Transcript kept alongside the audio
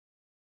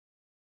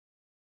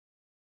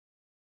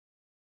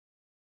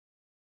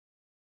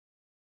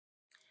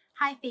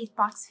Hi,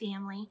 Faithbox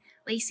family.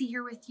 Lacey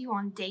here with you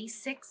on day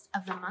 6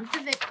 of the month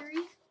of victory.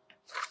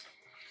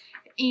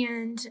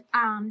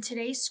 And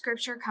today's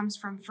scripture comes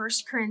from 1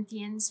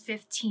 Corinthians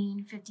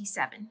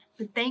 15:57.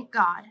 But thank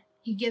God,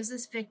 He gives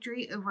us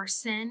victory over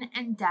sin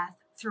and death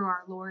through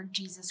our Lord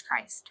Jesus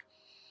Christ.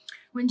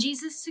 When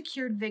Jesus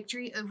secured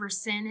victory over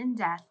sin and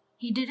death,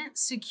 He didn't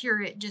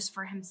secure it just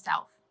for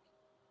Himself.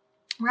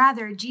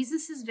 Rather,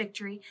 Jesus'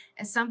 victory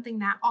is something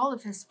that all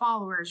of His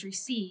followers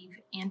receive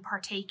and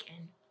partake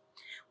in.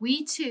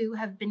 We too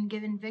have been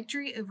given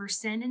victory over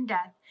sin and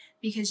death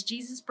because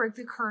Jesus broke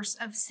the curse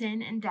of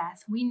sin and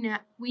death. We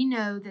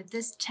know that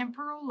this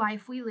temporal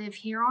life we live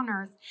here on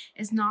earth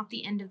is not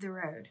the end of the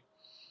road.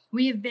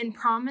 We have been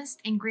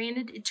promised and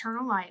granted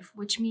eternal life,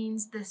 which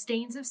means the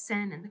stains of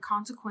sin and the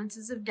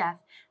consequences of death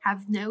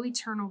have no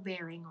eternal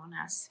bearing on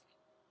us.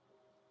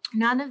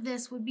 None of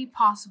this would be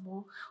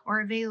possible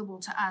or available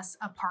to us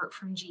apart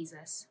from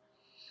Jesus.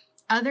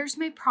 Others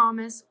may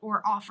promise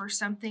or offer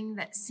something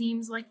that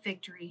seems like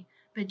victory,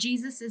 but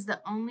Jesus is the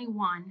only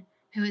one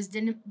who has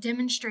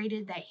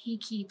demonstrated that He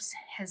keeps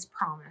His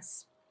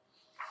promise.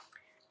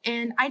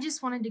 And I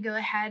just wanted to go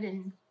ahead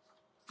and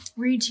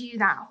read to you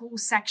that whole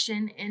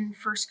section in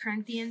 1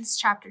 Corinthians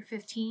chapter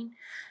 15,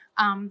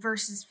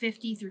 verses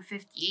 50 through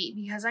 58,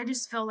 because I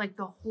just feel like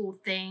the whole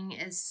thing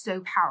is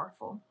so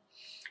powerful.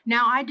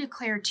 Now I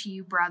declare to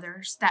you,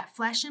 brothers, that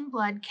flesh and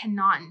blood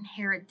cannot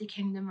inherit the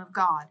kingdom of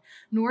God,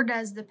 nor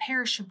does the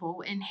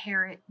perishable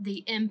inherit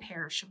the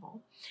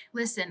imperishable.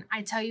 Listen,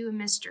 I tell you a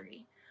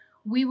mystery.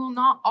 We will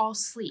not all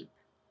sleep,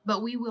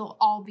 but we will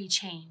all be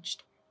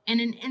changed. In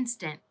an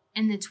instant,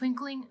 in the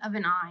twinkling of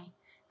an eye,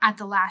 at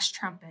the last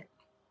trumpet.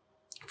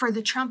 For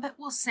the trumpet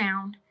will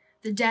sound,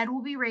 the dead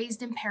will be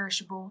raised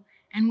imperishable,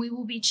 and we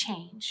will be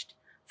changed.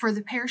 For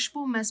the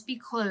perishable must be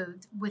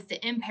clothed with the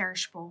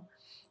imperishable,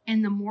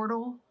 and the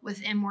mortal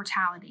with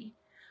immortality.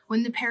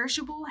 When the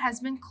perishable has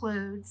been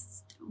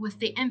clothed with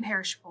the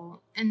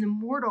imperishable, and the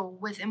mortal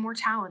with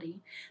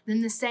immortality,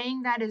 then the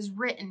saying that is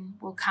written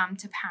will come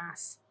to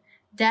pass.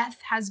 Death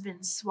has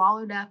been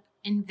swallowed up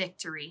in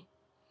victory.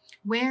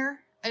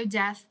 Where, O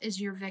death,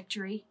 is your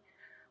victory?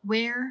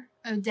 Where,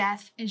 O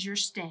death, is your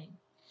sting?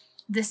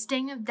 The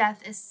sting of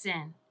death is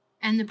sin,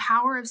 and the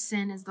power of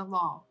sin is the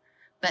law.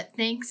 But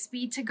thanks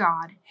be to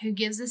God, who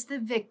gives us the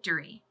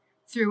victory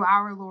through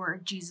our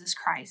Lord Jesus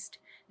Christ.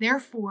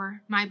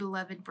 Therefore, my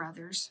beloved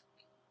brothers,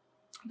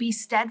 be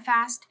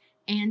steadfast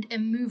and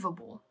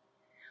immovable.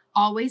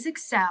 Always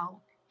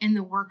excel in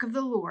the work of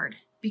the Lord,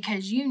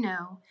 because you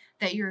know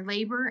that your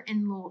labor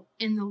in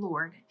the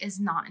Lord is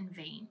not in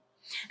vain.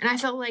 And I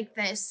felt like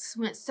this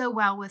went so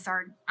well with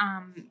our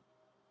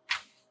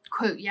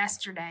quote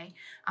yesterday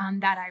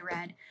that I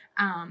read,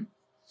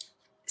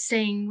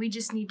 saying we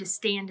just need to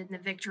stand in the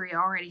victory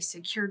already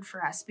secured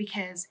for us,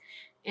 because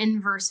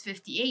in verse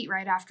 58,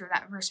 right after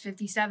that, verse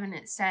 57,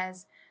 it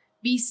says,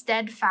 be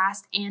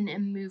steadfast and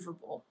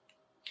immovable.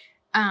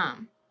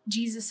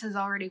 Jesus has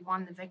already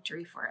won the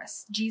victory for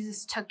us.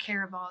 Jesus took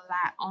care of all of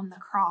that on the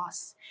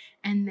cross.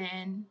 And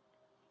then,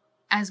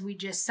 as we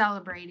just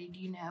celebrated,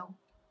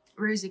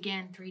 rose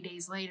again 3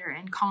 days later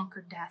and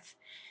conquered death.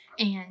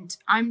 And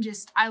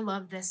I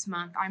love this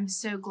month. I'm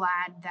so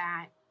glad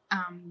that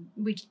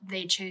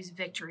they chose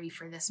victory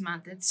for this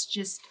month. It's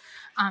just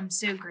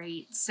so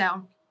great.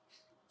 So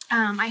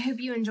I hope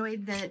you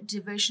enjoyed the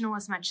devotional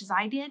as much as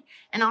I did,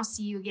 and I'll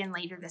see you again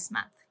later this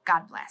month.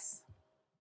 God bless.